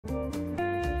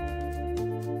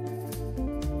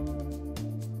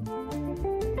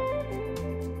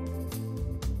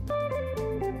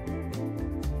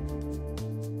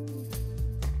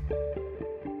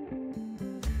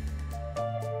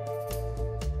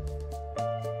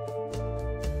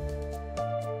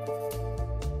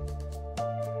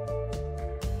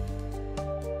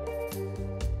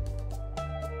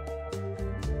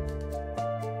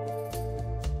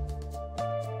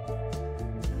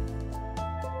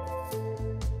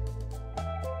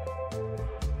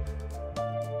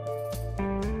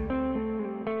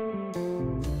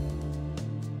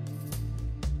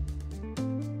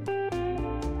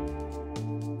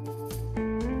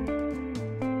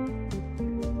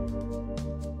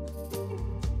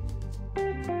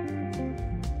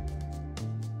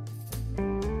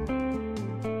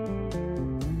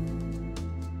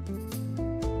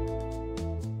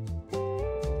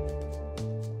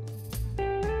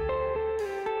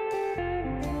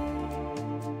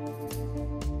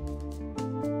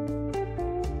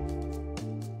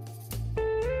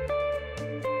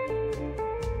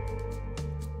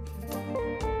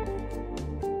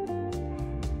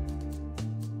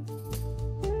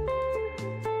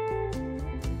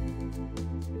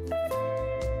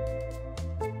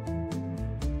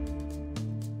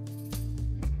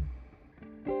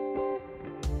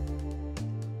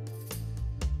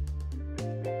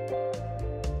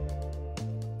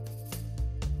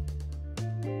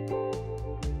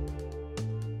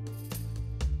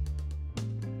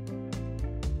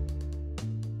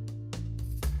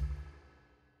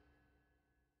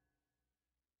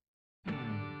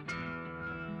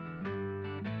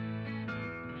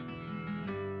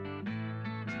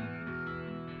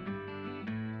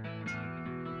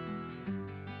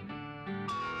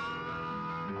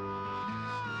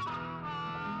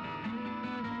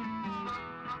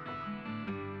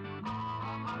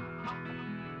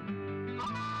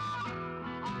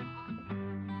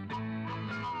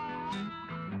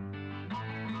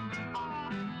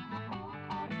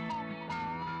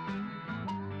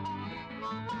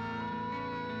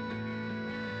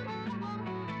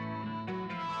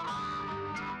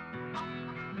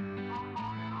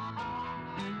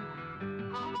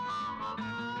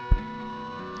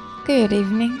Good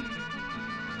evening.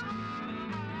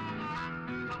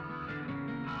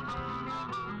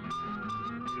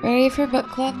 Ready for book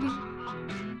club?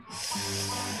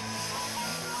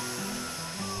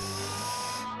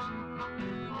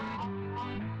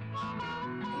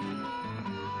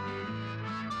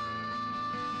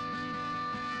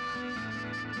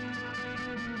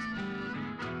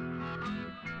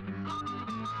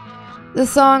 The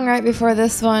song right before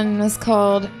this one was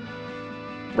called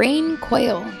Rain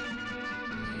Quail.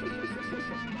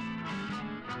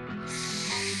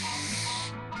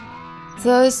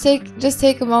 So just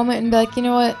take a moment and be like, you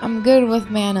know what? I'm good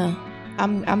with manna.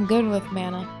 I'm good with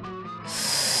manna.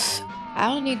 I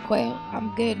don't need quail.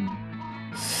 I'm good.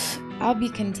 I'll be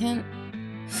content.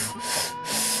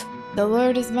 The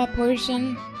Lord is my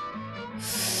portion.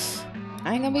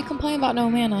 I ain't gonna be complaining about no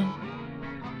manna.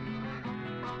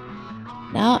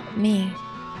 Not me.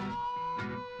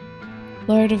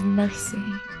 Lord of mercy.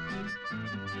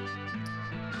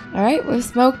 Alright, we've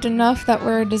smoked enough that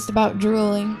we're just about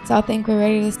drooling, so I think we're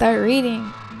ready to start reading.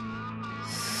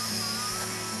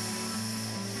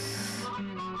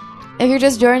 If you're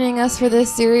just joining us for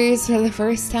this series for the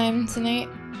first time tonight,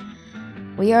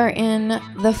 we are in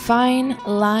the fine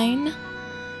line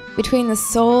between the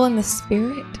soul and the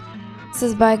spirit. This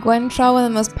is by Ch2, one of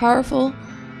the most powerful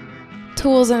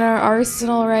tools in our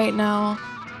arsenal right now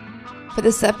for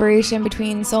the separation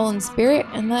between soul and spirit,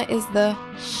 and that is the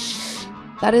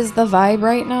vibe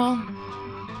right now.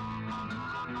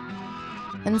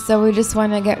 And so we just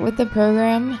want to get with the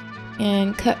program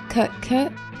and cut.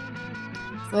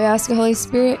 So we ask the Holy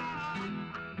Spirit,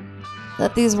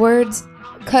 let these words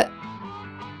cut.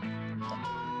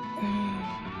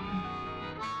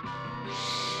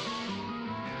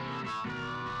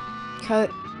 Cut.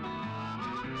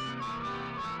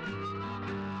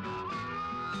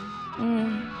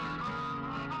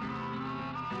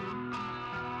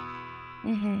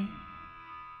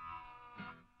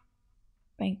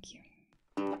 Thank you.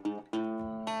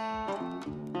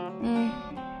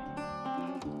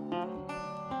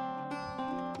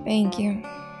 Thank you.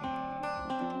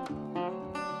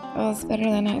 Oh, it's better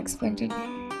than I expected.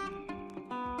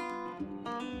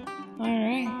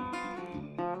 Alright.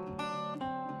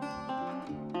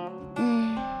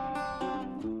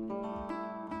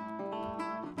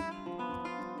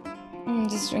 I'm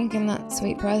just drinking that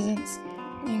sweet presence.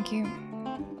 Thank you.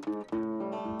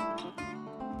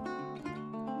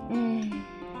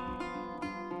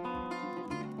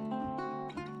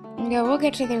 Yeah, we'll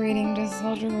get to the reading, just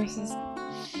hold your horses.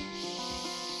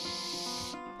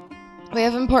 We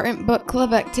have important book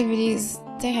club activities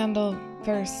to handle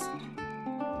first.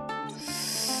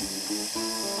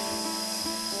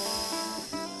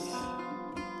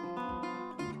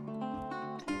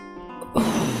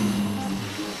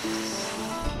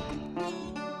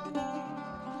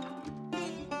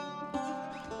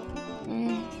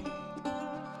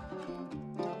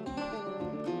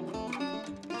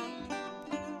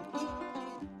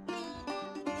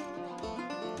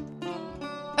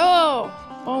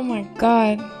 Oh my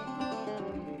God.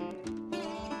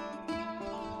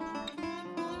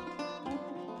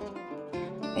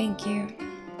 Thank you.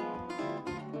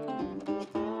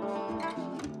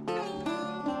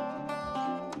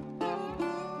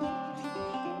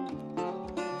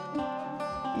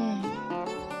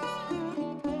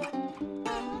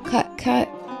 Cut.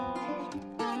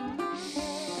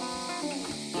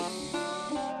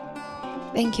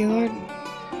 Thank you, Lord.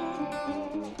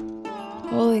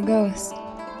 Holy Ghost.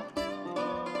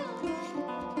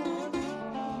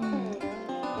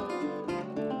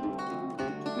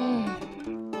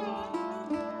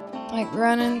 Like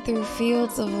running through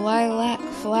fields of lilac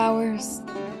flowers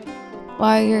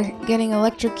while you're getting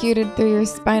electrocuted through your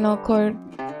spinal cord.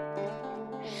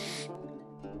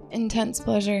 Intense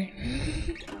pleasure.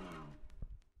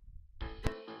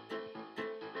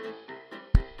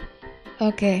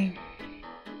 Okay.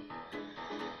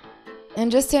 And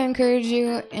just to encourage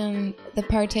you in the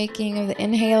partaking of the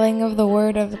inhaling of the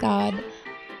Word of God,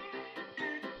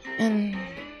 and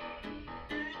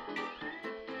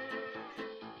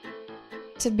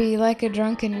to be like a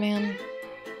drunken man.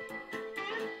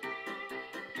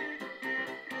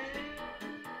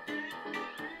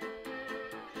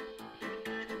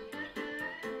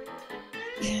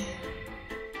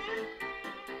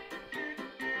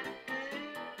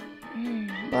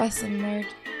 Bless him, Lord.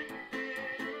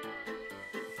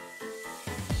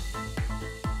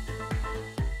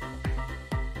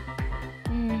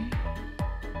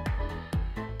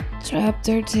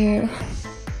 Chapter 2.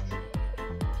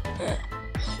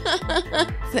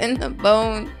 It's in the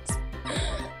bones.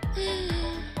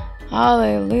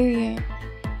 Hallelujah.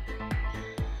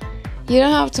 You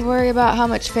don't have to worry about how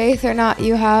much faith or not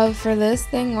you have for this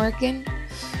thing working.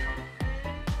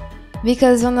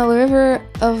 Because when the river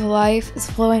of life is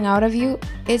flowing out of you,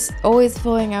 it's always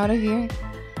flowing out of you.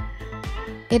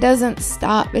 It doesn't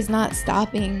stop. It's not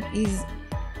stopping. He's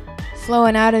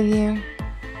flowing out of you.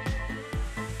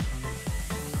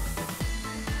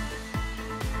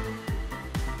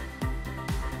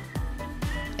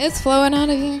 It's flowing out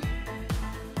of you.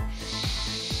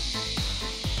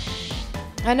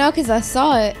 I know because I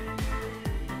saw it.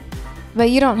 But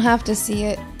you don't have to see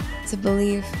it to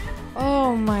believe.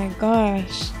 Oh my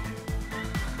gosh.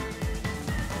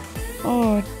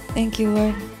 Oh, thank you,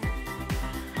 Lord.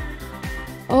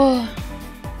 Oh.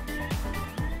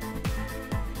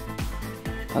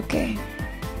 Okay.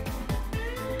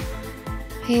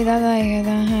 Hey, that's I hear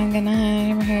that. I'm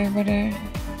gonna have better.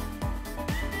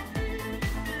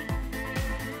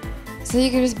 So you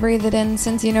can just breathe it in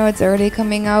since you know it's already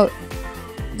coming out.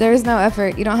 There's no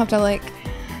effort. You don't have to like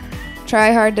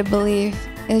try hard to believe.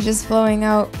 It's just flowing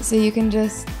out, so you can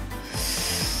just,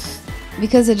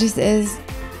 because it just is.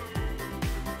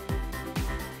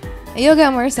 You'll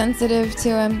get more sensitive to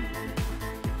him.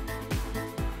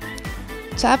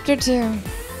 Chapter 2.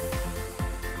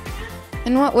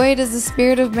 In what way does the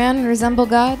spirit of man resemble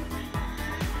God?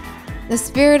 The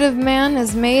spirit of man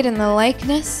is made in the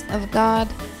likeness of God.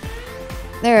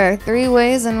 There are 3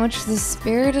 ways in which the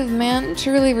spirit of man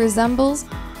truly resembles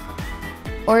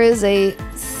or is a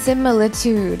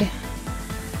similitude,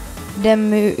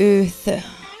 demuth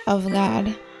of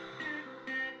God.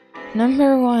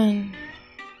 Number 1,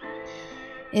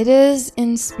 it is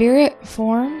in spirit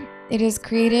form. It is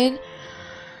created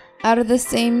out of the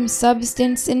same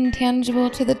substance,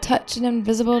 intangible to the touch and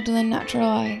invisible to the natural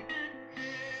eye.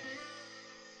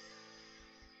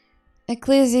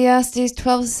 Ecclesiastes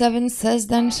 12:7 says,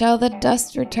 "Then shall the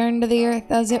dust return to the earth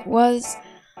as it was,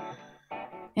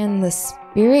 and the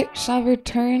spirit shall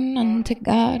return unto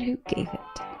God who gave it."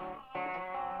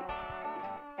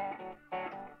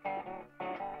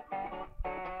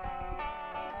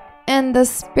 And the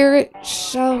spirit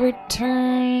shall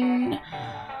return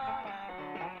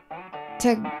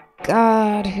to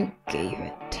God who gave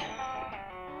it.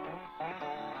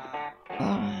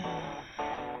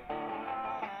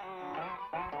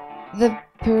 The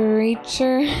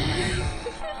preacher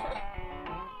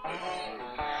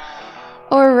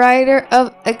or writer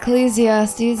of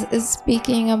Ecclesiastes is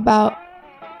speaking about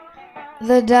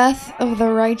the death of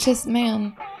the righteous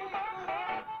man.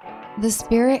 The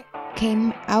spirit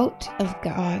came out of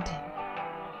God,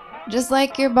 just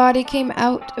like your body came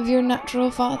out of your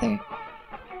natural father.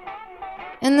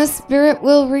 And the spirit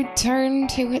will return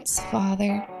to its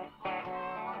father.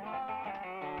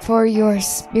 For your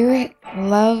spirit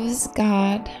loves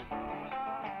God,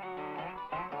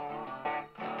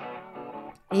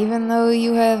 even though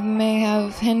you may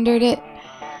have hindered it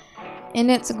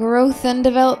in its growth and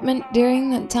development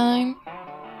during the time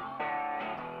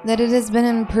that it has been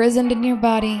imprisoned in your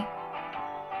body.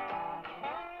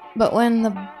 But when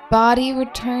the body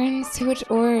returns to its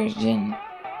origin,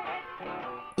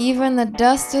 even the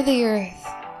dust of the earth,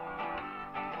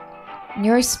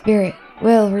 your spirit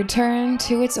will return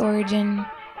to its origin,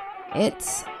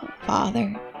 its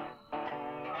father.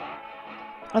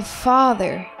 A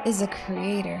father is a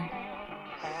creator.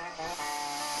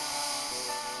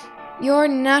 Your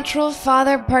natural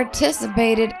father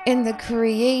participated in the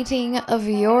creating of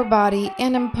your body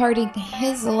and imparting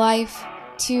his life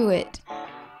to it.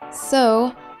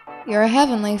 So, your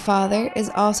heavenly Father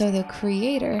is also the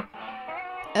creator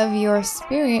of your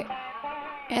spirit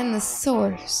and the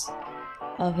source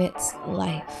of its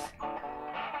life.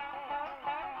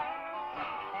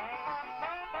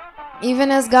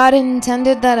 Even as God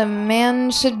intended that a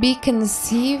man should be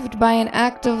conceived by an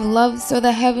act of love, so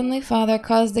the Heavenly Father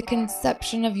caused the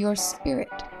conception of your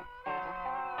spirit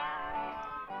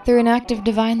through an act of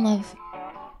divine love.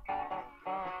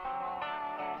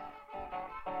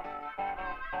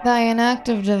 By an act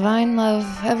of divine love,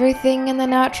 everything in the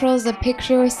natural is a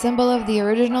picture or symbol of the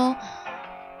original,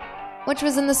 which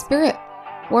was in the spirit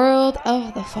world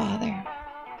of the Father.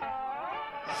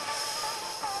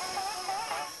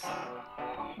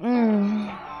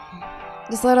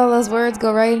 Just let all those words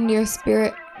go right into your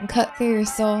spirit and cut through your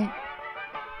soul.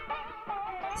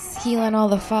 It's healing all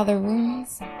the Father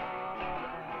wounds.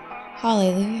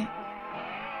 Hallelujah.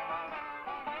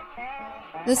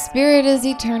 The Spirit is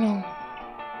eternal.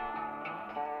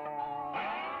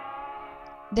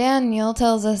 Daniel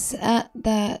tells us at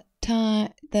that time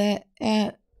that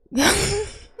at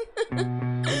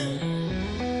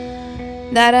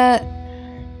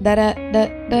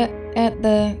at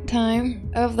the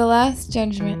time of the last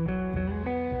judgment,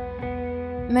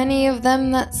 Many of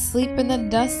them that sleep in the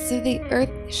dust of the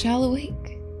earth shall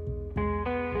awake,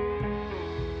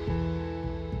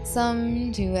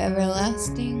 some to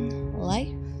everlasting life,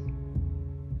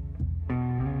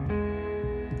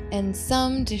 and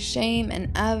some to shame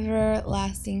and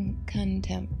everlasting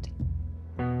contempt.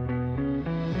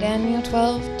 Daniel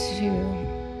 12:2.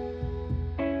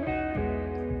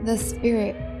 The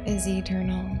Spirit is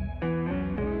eternal.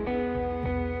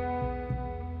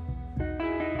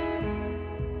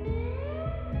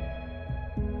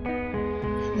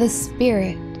 The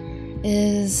Spirit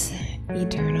is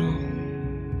eternal.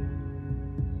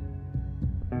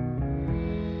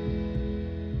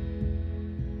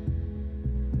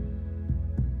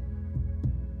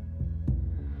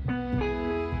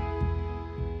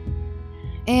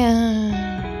 And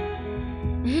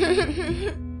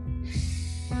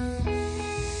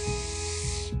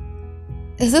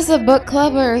is this a book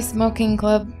club or a smoking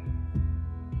club?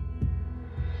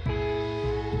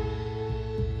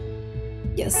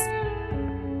 Yes.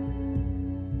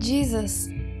 Jesus.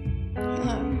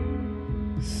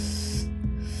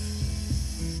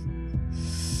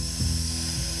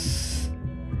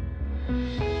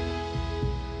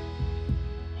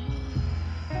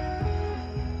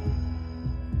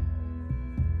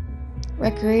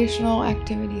 Recreational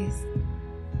activities.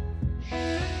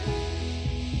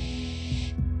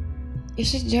 You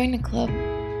should join a club.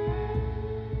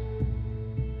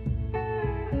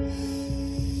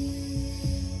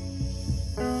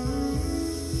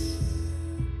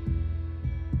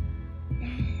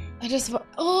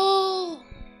 Oh!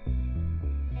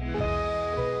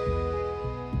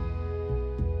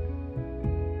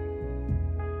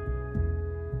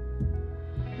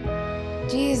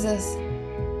 Jesus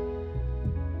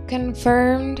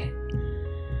confirmed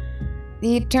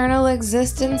the eternal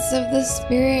existence of the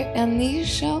Spirit, and these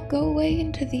shall go away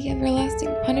into the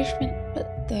everlasting punishment,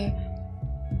 but the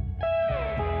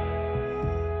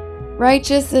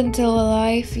righteous until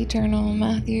life eternal.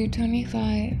 Matthew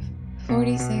 25:46.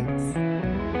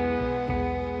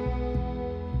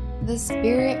 The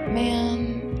spirit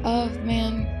man of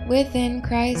man within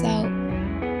cries out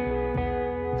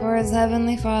for his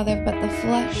heavenly Father, but the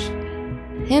flesh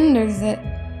hinders it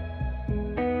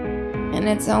in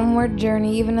its homeward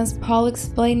journey, even as Paul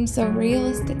explained so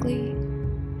realistically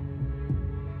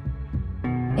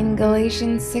in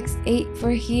Galatians 6:8,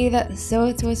 for he that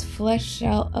soweth to his flesh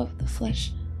shall of the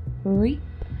flesh reap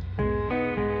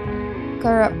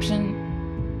corruption,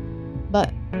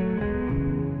 but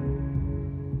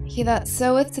he that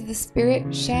soweth to the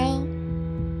Spirit shall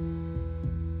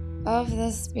of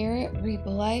the Spirit reap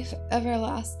life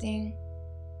everlasting.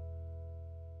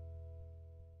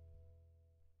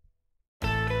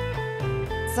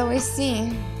 So we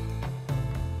see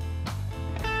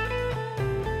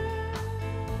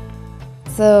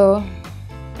So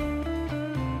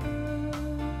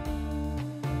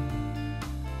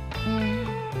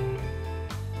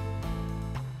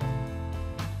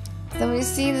we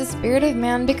see the spirit of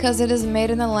man, because it is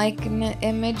made in the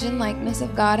image and likeness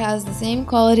of God, has the same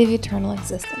quality of eternal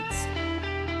existence.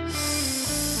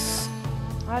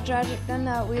 How tragic then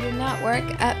that we did not work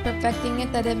at perfecting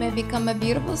it, that it may become a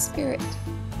beautiful spirit,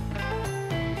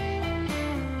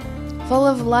 full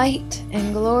of light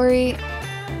and glory.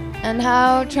 And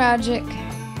how tragic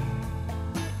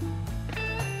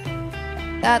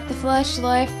that the flesh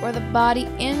life, or the body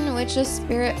in which a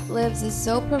spirit lives, is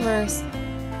so perverse,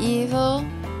 evil,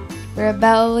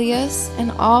 rebellious,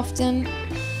 and often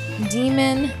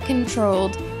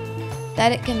demon-controlled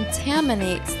that it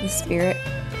contaminates the spirit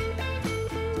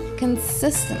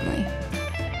consistently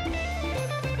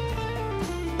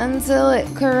until it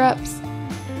corrupts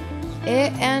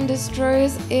it and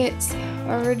destroys its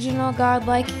original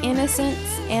godlike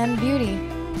innocence and beauty.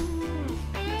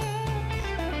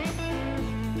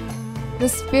 The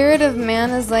spirit of man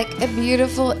is like a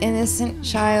beautiful, innocent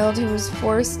child who is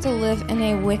forced to live in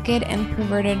a wicked and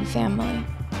perverted family.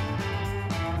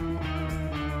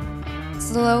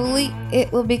 Slowly,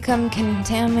 it will become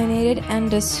contaminated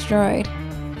and destroyed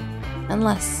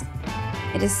unless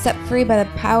it is set free by the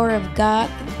power of God,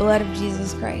 the blood of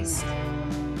Jesus Christ.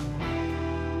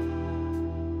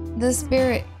 The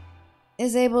Spirit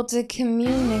is able to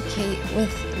communicate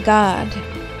with God.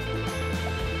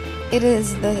 It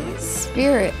is the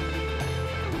Spirit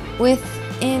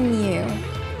within you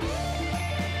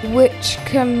which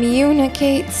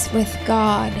communicates with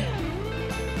God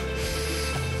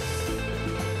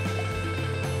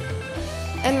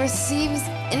and receives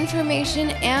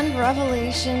information and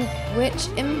revelation which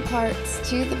imparts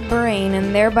to the brain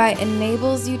and thereby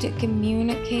enables you to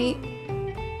communicate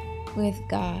with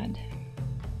God.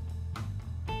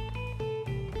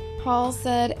 Paul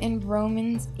said in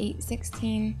Romans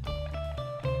 8:16,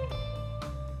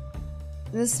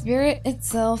 the Spirit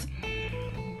itself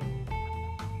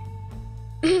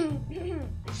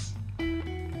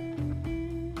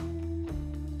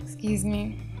excuse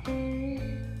me.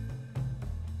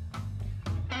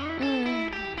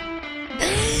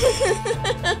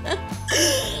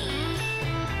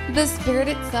 The Spirit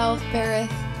itself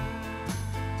beareth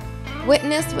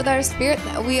witness with our spirit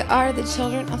that we are the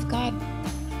children of God.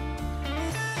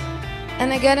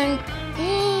 And again in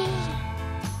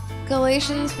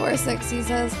Galatians 4:6 he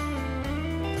says,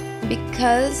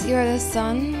 because you are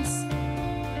sons,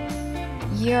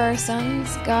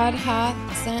 God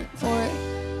hath sent forth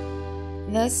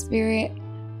the Spirit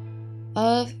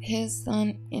of his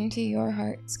Son into your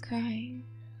hearts, crying,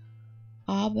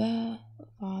 Abba,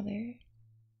 Father.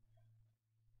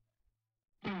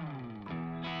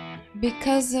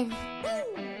 Because of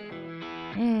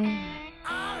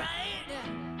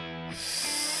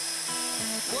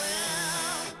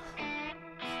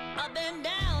I've been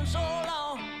down so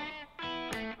long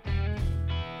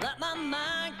that my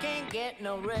mind can't get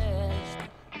no rest.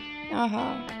 No,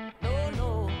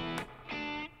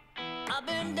 I've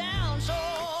been down so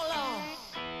long.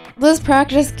 Let's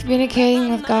practice communicating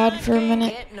with God for a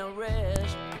minute. No,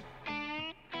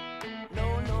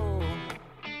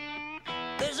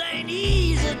 this ain't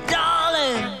easy,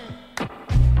 darling,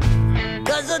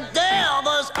 'cause the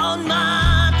devil's on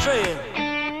my trail.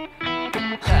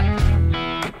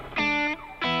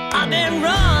 I've been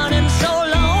running so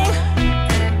long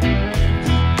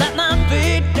that my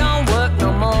feet don't work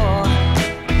no more.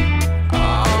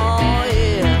 Oh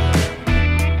yeah,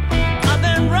 I've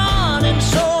been running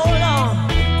so long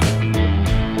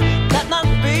that my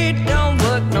feet don't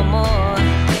work no more.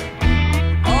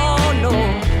 Oh no,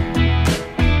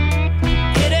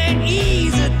 it ain't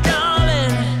easy,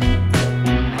 darling,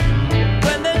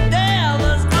 when the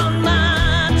devil's on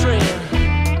my trail.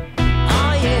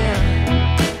 Oh yeah.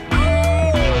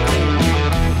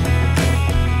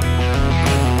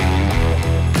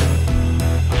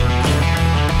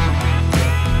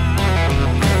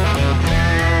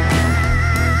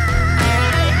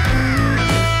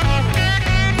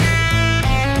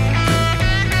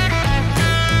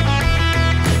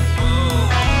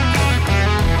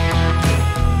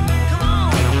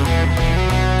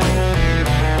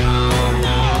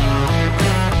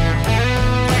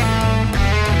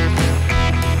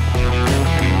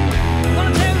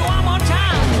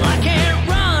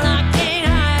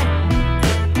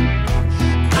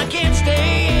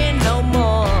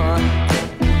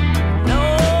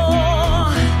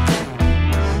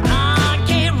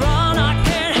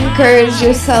 Encourage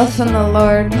yourself in the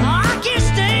Lord. I can't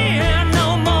stay here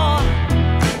no more.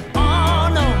 Oh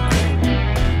no.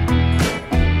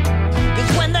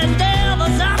 'Cause when the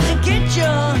devil's out to get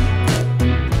you,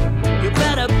 you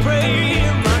better pray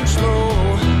and run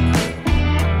slow.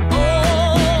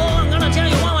 Oh, I'm gonna tell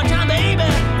you one more time, baby.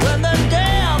 When the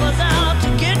devil's out to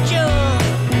get you,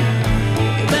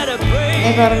 you better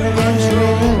pray and run slow.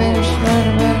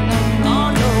 Oh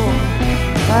no.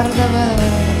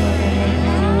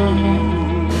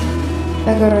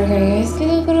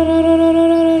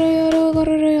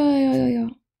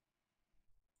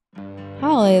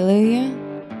 Hallelujah.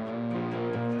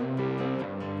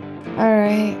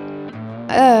 Alright.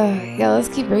 Yeah, let's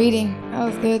keep reading. That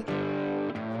was good.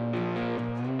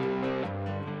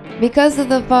 Because of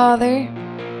the Father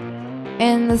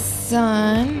and the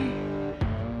Son,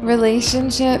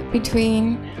 relationship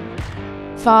between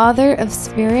Father of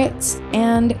spirits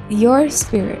and your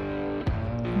spirit,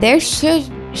 there should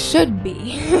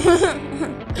be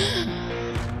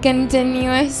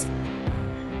continuous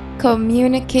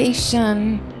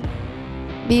communication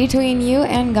between you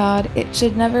and God. It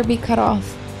should never be cut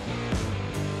off.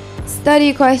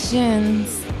 Study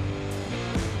questions.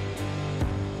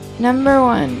 Number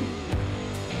 1.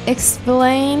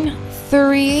 Explain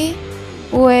 3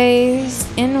 ways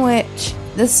in which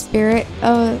the Spirit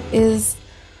is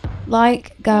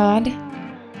like God.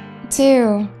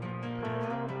 2.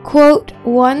 Quote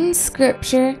one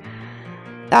scripture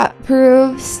that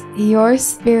proves your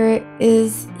spirit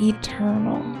is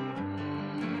eternal.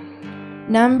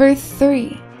 Number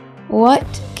 3.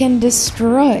 What can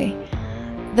destroy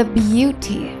the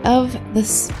beauty of the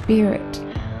Spirit?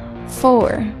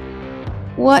 4.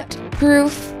 What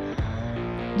proof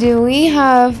do we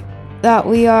have that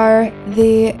we are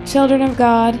the children of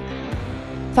God?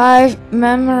 5.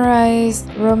 Memorize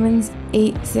Romans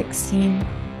 8:16.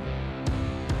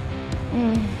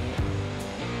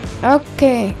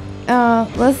 Okay,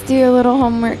 let's do a little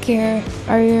homework here.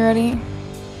 Are you ready?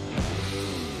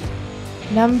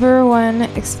 Number 1,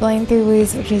 explain 3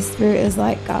 ways which his spirit is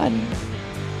like God.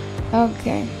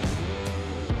 Okay.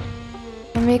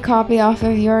 Let me copy off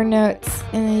of your notes,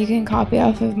 and then you can copy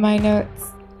off of my notes.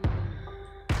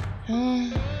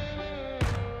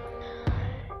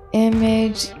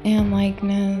 Image and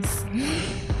likeness.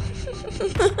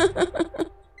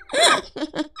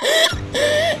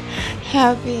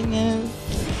 Happiness.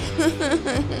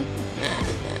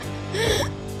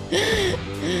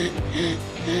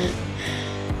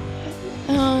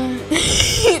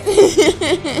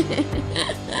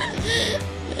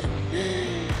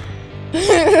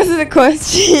 This is a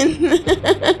question.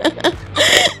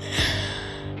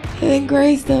 I think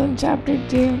we're still in chapter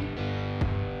 2.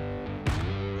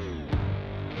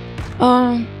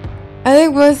 I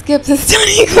think we'll skip the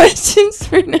study questions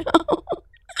for now.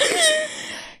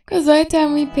 Because by the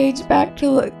time we page back to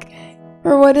look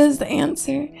for what is the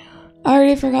answer, I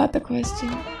already forgot the question.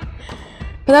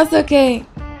 But that's okay.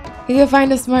 You can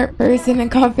find a smart person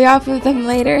and copy off of them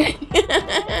later.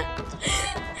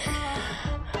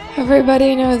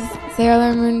 Everybody knows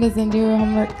Sailor Moon doesn't do her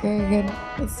homework very good.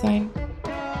 It's fine.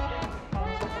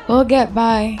 We'll get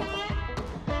by.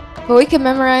 But we can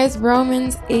memorize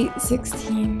Romans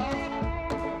 8:16.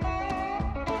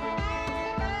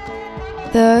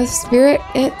 The Spirit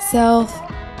itself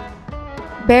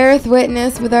beareth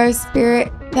witness with our spirit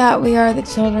that we are the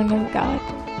children of God.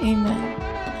 Amen.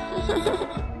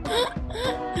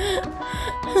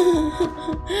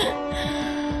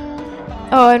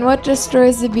 Oh, and what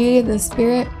destroys the beauty of the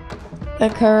Spirit? The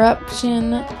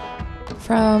corruption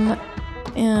from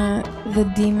the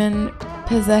demon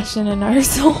possession in our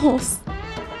souls.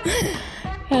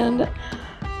 And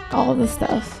all the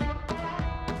stuff.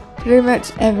 Pretty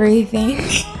much everything.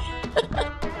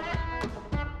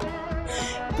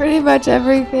 Pretty much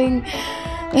everything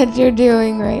that you're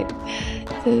doing right.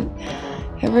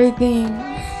 Everything.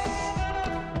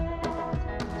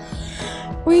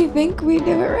 We think we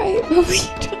do it right, but we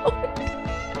don't.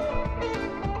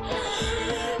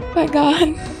 My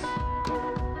God.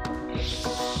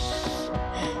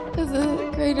 This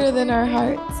is greater than our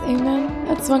hearts. Amen.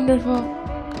 That's wonderful.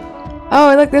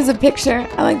 Oh, look, there's a picture.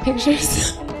 I like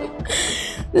pictures.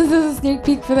 This is a sneak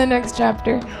peek for the next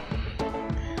chapter.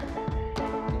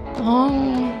 Oh,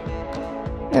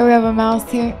 there we have a mouse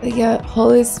here. We got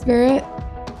Holy Spirit,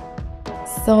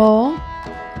 soul,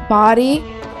 body,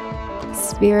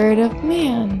 spirit of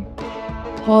man.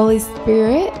 Holy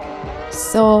Spirit,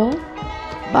 soul,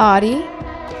 body,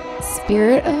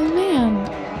 spirit of man.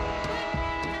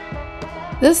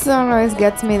 This song always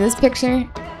gets me, this picture.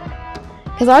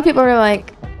 Because a lot of people are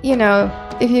like, you know,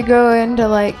 if you go into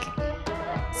like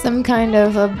some kind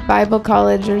of a Bible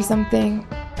college or something,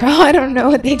 probably I don't know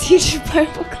what they teach at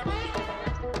Bible college.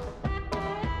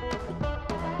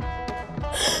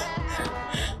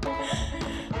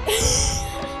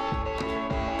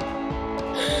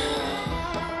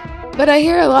 But I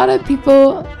hear a lot of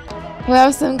people who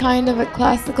have some kind of a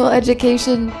classical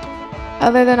education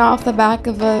other than off the back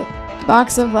of a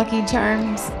box of Lucky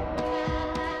Charms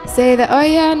say that, oh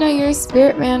yeah, no, your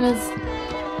spirit man is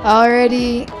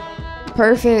already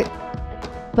perfect,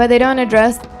 but they don't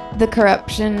address the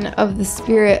corruption of the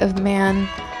spirit of man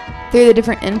through the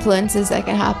different influences that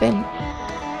can happen.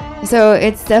 So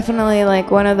it's definitely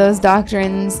like one of those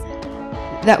doctrines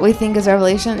that we think is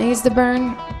revelation that needs to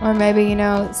burn, or maybe, you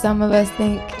know, some of us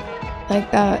think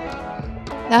like that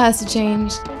has to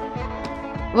change.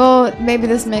 Well, maybe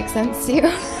this makes sense to you.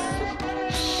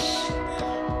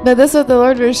 But this is what the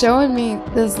Lord was showing me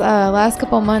this last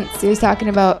couple months. He was talking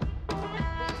about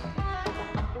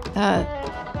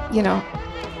you know,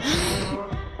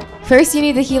 first you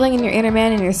need the healing in your inner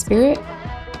man and your spirit,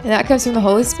 and that comes from the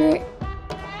Holy Spirit.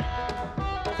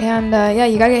 And yeah,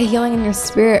 you gotta get healing in your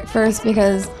spirit first,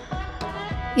 because,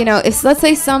 you know, if let's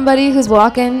say somebody who's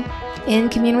walking in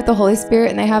communion with the Holy Spirit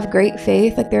and they have great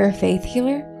faith, like they're a faith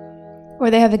healer, or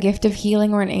they have a gift of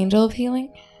healing or an angel of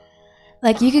healing,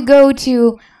 like you could go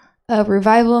to a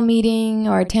revival meeting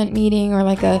or a tent meeting or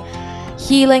like a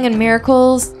healing and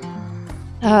miracles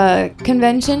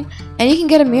convention, and you can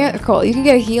get a miracle, you can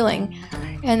get a healing,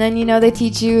 and then, you know, they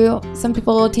teach you, some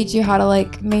people will teach you how to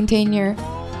like maintain your,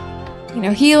 you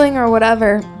know, healing or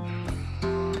whatever.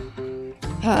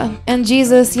 And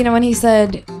Jesus, you know, when he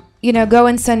said, you know, go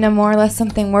and sin no more lest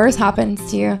something worse happens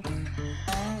to you,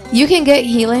 you can get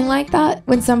healing like that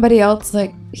when somebody else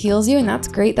like heals you, and that's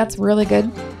great, that's really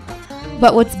good.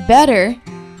 But what's better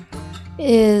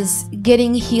is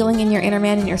getting healing in your inner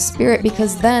man and your spirit,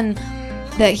 because then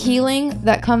that healing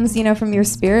that comes, you know, from your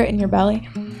spirit and your belly,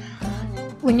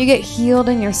 when you get healed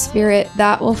in your spirit,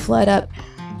 that will flood up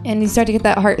and you start to get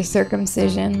that heart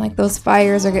circumcision, like those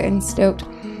fires are getting stoked.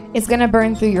 It's going to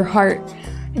burn through your heart,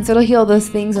 and so it'll heal those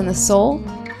things in the soul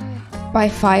by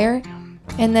fire,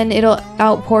 and then it'll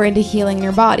outpour into healing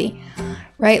your body,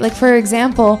 right? Like, for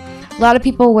example, a lot of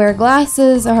people wear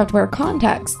glasses or have to wear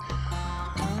contacts.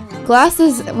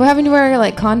 Glasses, we're having to wear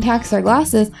like contacts or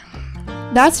glasses.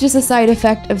 That's just a side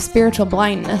effect of spiritual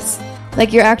blindness.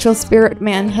 Like, your actual spirit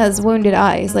man has wounded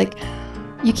eyes. Like,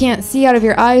 you can't see out of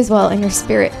your eyes well in your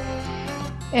spirit.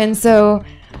 And so,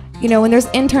 you know, when there's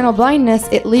internal blindness,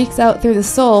 it leaks out through the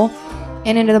soul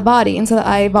and into the body. And so the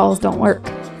eyeballs don't work.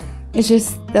 That's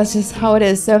just how it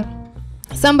is. So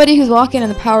somebody who's walking in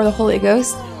the power of the Holy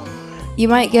Ghost, you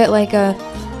might get like a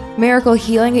miracle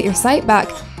healing, get your sight back.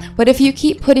 But if you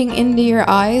keep putting into your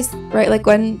eyes, right, like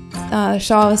when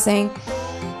Shaw was saying,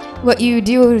 what you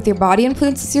do with your body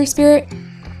influences your spirit,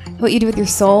 what you do with your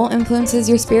soul influences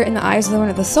your spirit, and the eyes are the one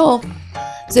of the soul.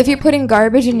 So if you're putting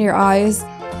garbage in your eyes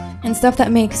and stuff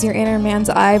that makes your inner man's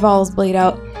eyeballs bleed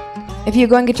out, if you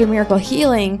go and get your miracle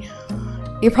healing,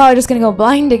 you're probably just going to go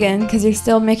blind again because you're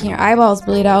still making your eyeballs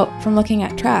bleed out from looking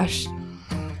at trash.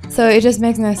 So it just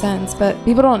makes no sense, but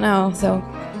people don't know, so...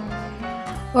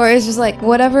 Or it's just like,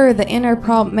 whatever the inner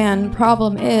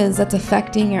problem is that's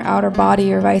affecting your outer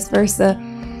body or vice versa,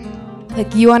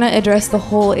 like, you want to address the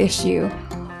whole issue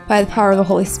by the power of the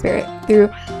Holy Spirit through,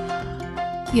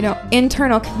 you know,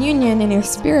 internal communion in your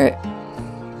spirit,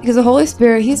 because the Holy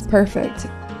Spirit, he's perfect,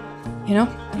 you know?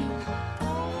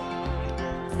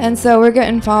 And so we're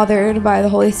getting fathered by the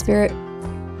Holy Spirit,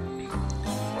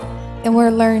 and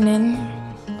we're learning.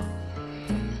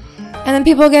 And then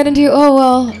people get into, oh,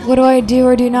 well, what do I do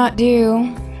or do not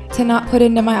do to not put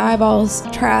into my eyeballs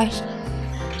trash?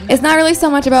 It's not really so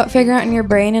much about figuring out in your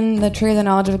brain and the tree of the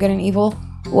knowledge of good and evil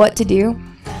what to do.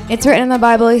 It's written in the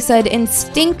Bible, he said,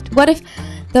 instinct. What if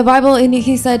the Bible, and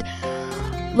he said,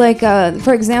 like,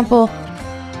 for example,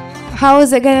 how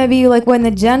is it going to be like when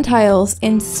the Gentiles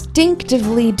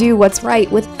instinctively do what's right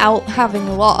without having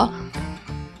law?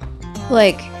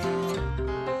 Like,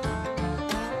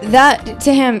 that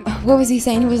to him, what was he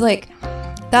saying? He was like,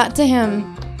 that to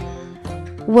him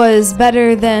was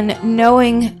better than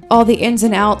knowing all the ins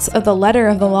and outs of the letter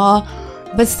of the law,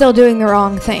 but still doing the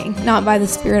wrong thing, not by the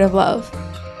spirit of love.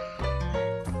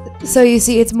 So you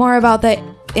see, it's more about the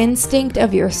instinct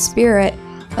of your spirit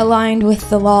aligned with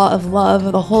the law of love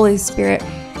of the Holy Spirit.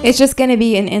 It's just going to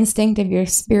be an instinct of your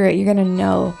spirit. You're going to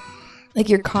know, like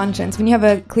your conscience. When you have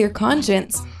a clear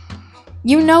conscience,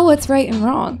 you know what's right and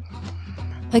wrong.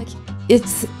 Like,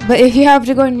 but if you have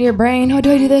to go into your brain, oh,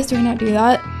 do I do this? Do I not do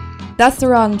that? That's the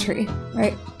wrong tree,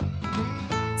 right?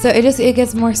 So it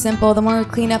gets more simple. The more we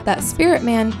clean up that spirit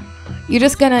man, you're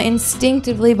just going to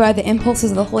instinctively, by the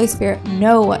impulses of the Holy Spirit,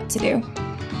 know what to do.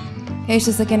 It's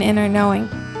just like an inner knowing,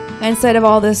 instead of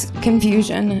all this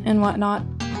confusion and whatnot.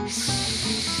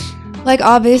 Like,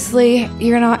 obviously,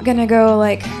 you're not going to go,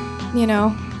 like, you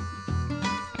know,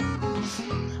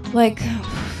 like,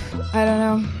 I don't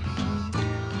know.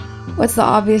 What's the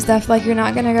obvious stuff? Like, you're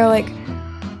not going to go, like,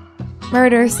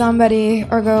 murder somebody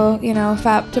or go, you know,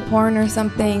 fap to porn or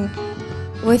something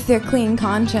with your clean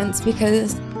conscience,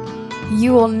 because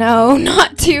you will know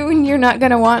not to and you're not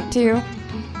going to want to.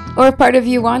 Or if part of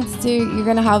you wants to, you're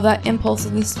going to have that impulse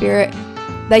of the spirit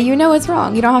that you know it's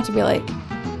wrong. You don't have to be, like,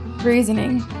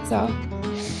 reasoning. So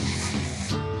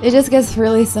it just gets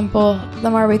really simple the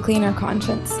more we clean our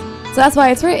conscience. So that's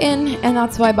why it's written, and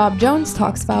that's why Bob Jones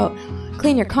talks about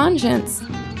clean your conscience.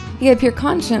 You get a pure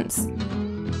conscience.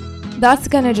 That's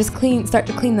gonna just start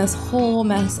to clean this whole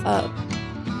mess up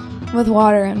with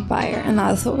water and fire, and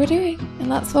that's what we're doing.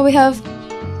 And that's why we have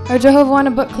our Jehovah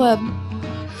Wanted book club,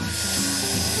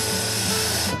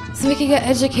 so we can get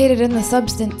educated in the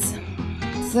substance,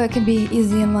 so it can be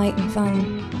easy and light and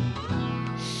fun.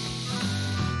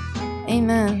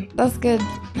 Amen. That's good.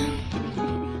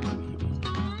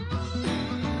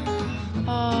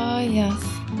 Oh, yes.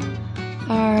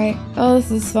 Alright. Oh, this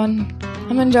is fun.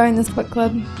 I'm enjoying this book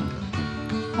club.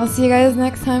 I'll see you guys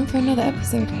next time for another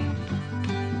episode.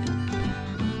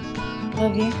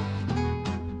 Love you.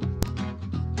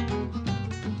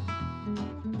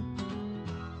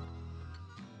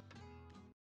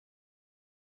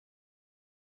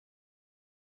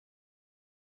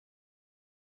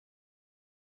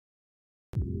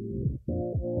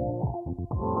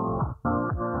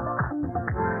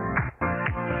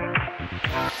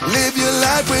 Live your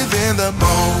life within the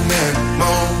moment.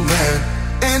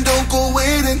 And don't go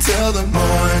wait until the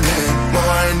morning.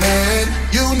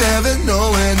 You never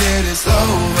know when it is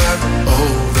over.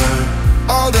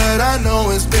 All that I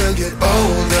know is we'll get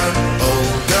older.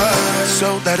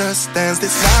 So let us dance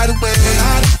this night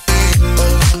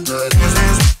away.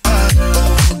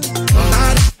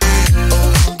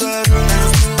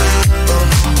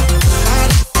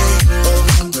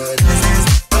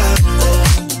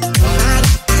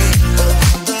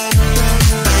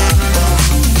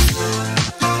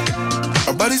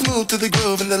 to the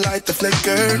groove and the light that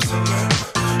flickers.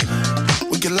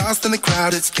 We get lost in the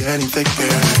crowd, it's getting thicker.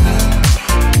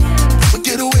 We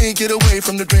get away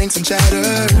from the drinks and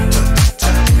chatter.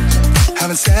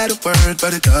 Haven't said a word,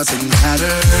 but it doesn't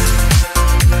matter.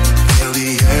 Feel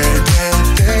the air get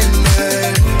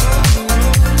thinner.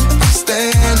 I'm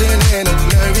standing in a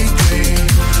blurry dream.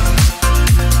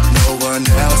 No one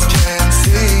else can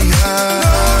see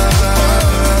us.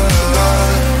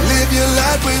 Live your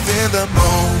life within the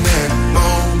moment,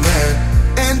 moment.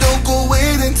 And don't go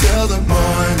wait until the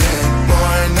morning,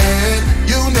 morning.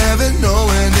 You never know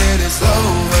when it is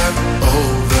over,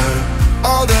 over.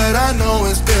 All that I know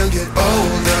is we'll get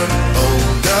older,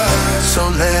 older. So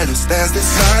let us dance this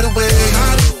night away.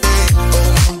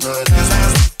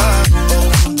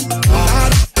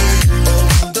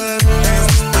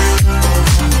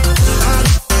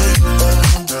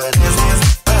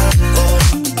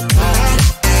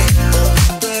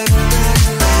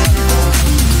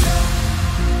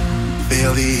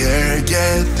 Feel the air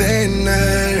get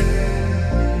thinner.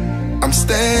 I'm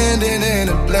standing in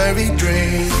a blurry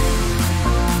dream.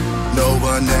 No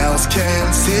one else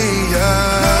can see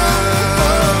us.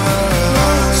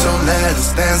 So let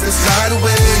us dance this night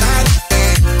away.